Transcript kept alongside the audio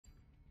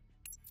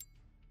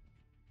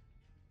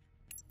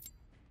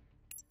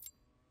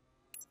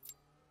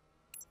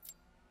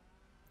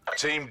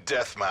Team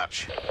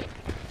deathmatch.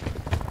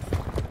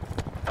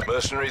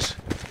 Mercenaries,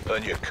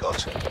 earn your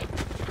cut.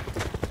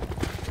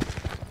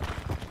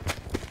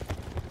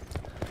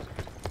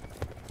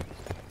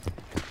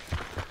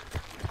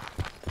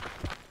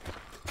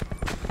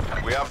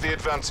 We have the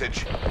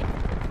advantage.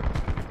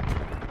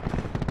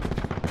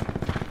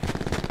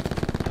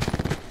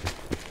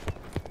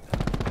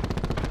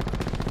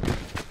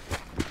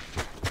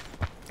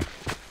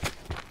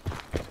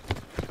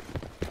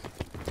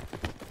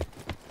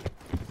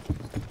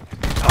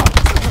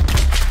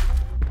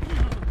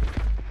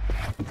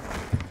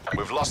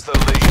 We've lost the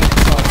lead.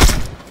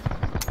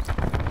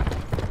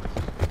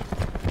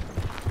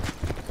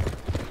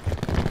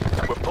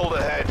 We're pulled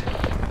ahead.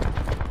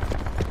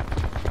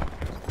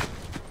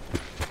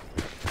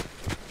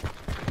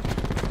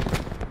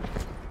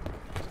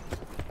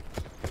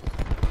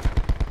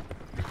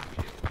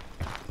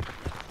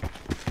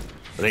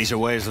 Razor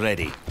wire's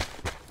ready.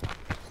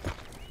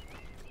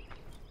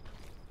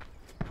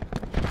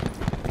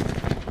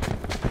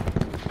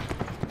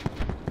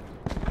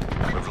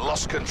 We've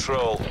lost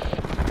control.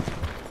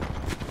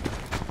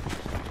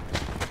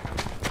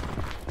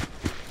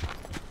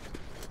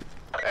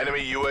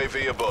 Enemy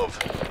UAV above.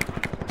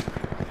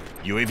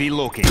 UAV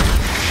located.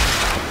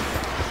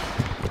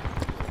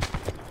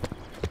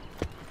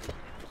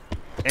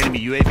 Enemy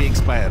UAV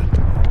expired.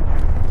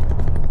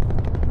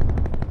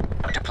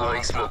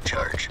 Deploying smoke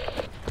charge.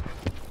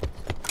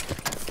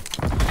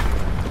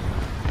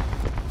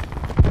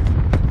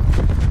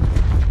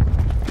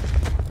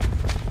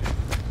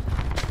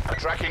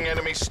 Tracking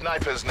enemy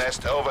sniper's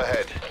nest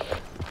overhead.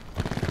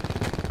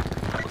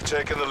 We've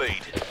taken the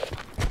lead.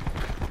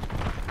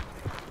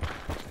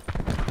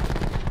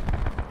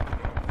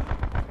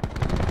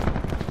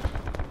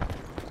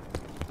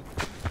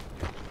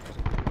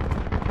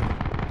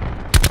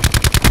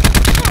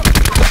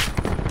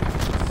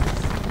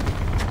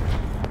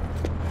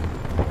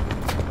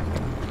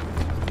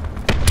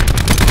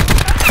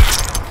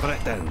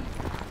 Threat down.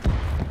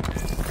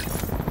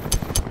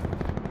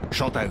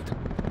 Shot out.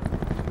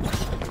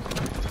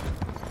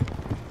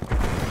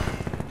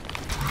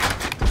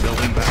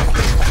 Building back.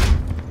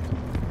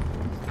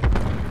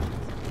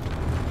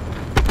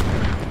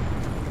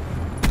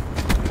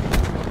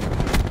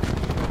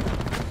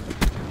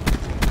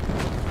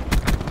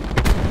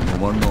 No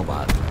more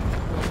mobile.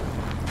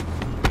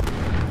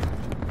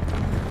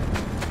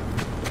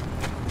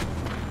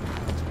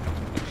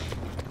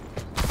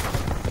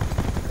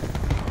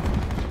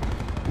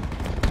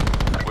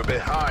 We're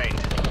behind.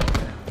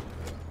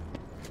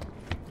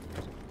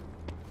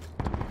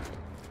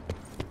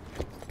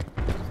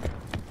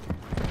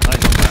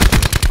 Eyes on back.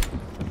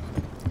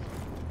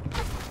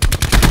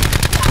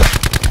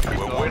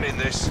 We're winning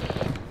this.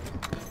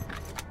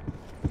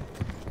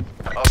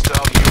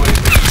 Hostile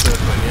UAV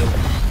circling.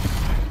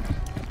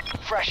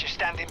 Fresh is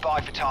standing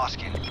by for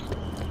tasking.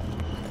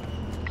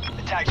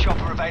 Attack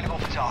chopper available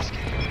for tasking.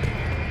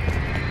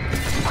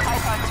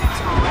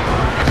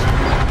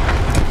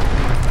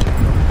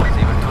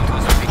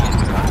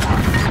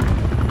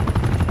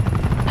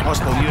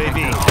 Hostile UAV.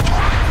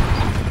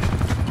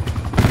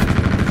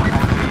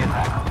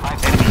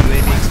 Enemy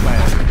UAV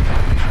expired.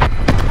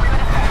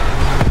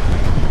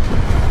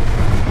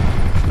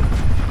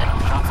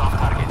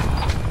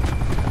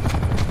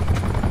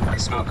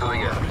 Smoke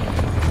going out.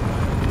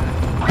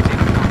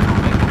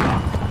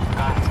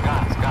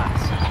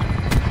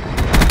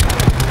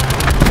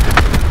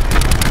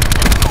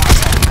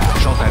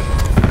 Shot out.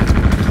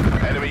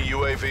 Enemy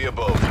UAV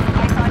above.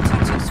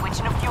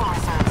 Switching of fuel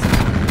reserves.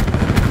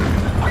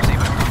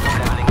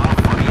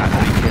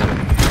 Battery kill.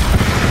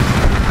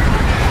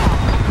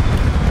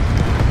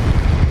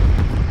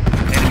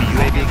 Enemy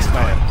UAV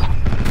expired.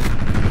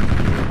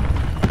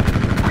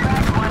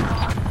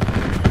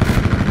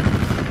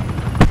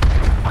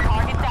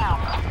 Target down.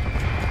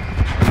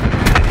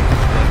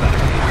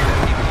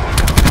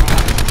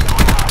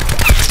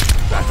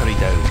 Battery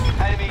down.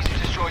 Enemies have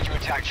destroyed your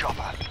attack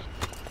chopper.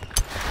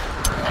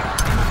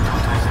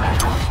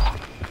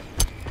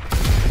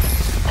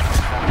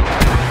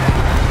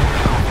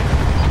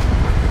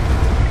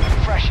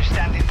 Fresh is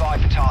standing by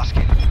for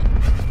tasking.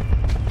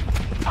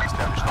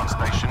 Established on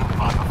station.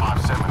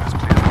 557 is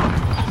clear.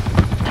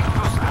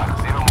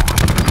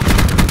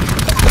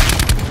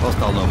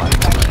 Hostile nomad.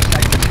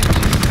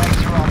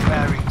 Later on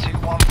bearing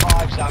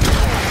 215 zone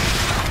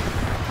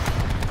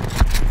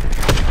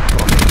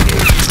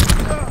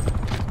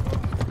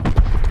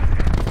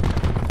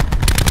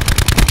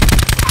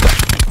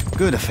 4.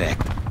 Good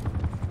effect.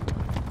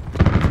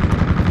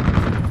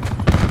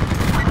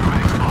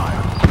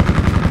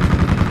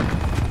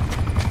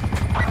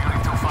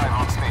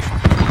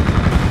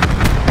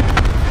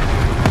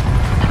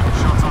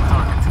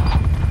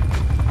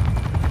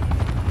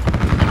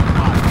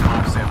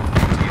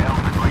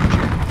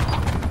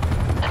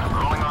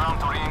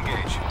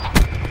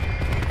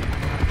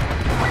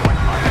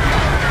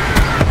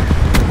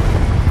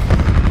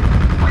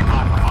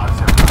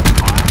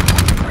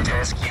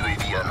 Task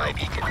UAV on my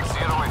beacon.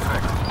 Zero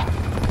effect.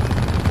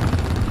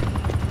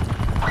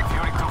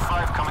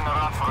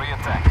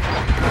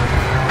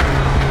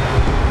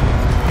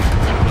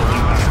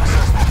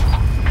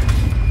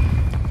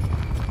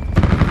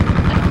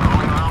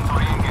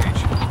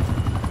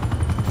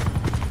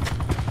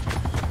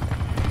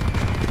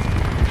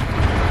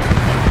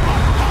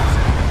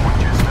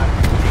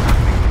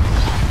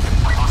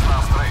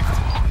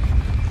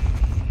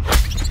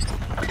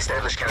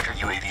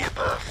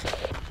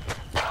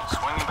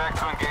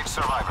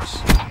 survivors.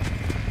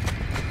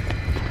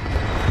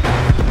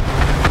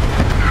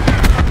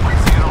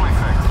 Zero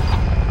effect.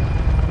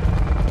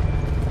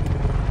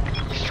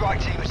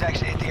 Strike team has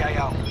exited the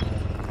AO.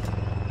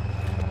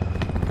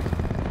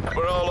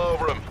 We're all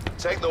over them.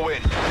 Take the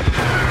win.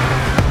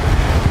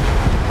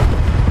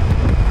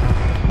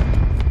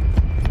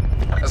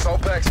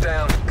 Assault pack's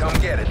down. Come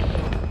get it.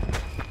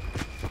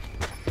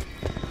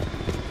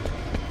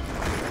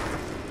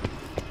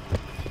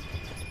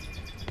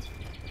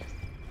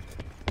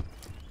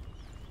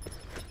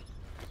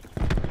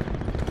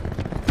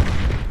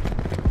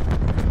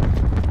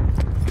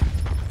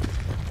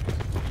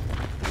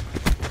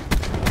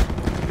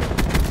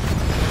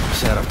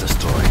 Setup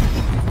destroyed.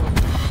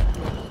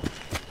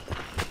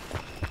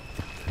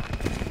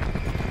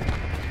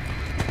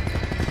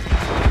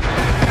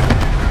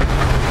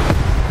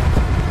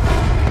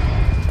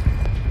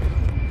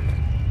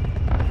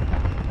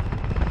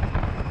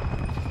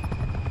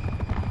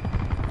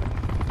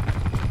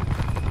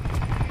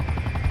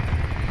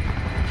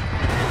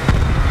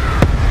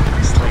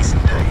 Slice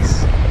and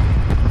dice.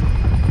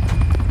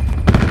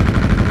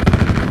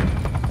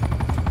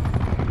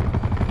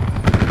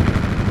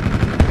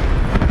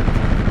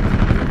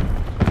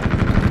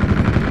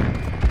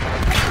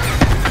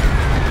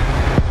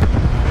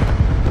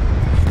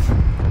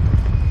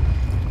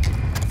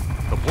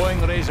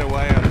 Deploying razor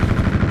wire.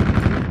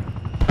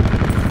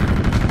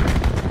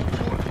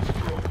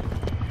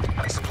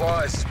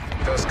 Supplies.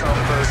 First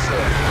come, first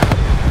serve.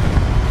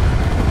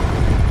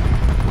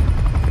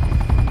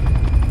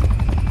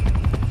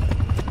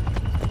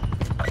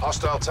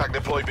 Hostile TAC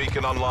deploy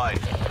beacon online.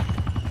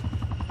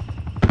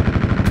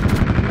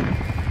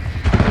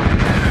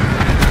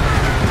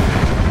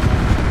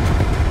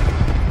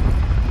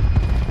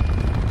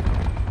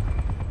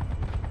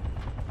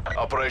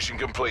 Operation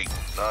complete.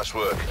 Nice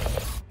work.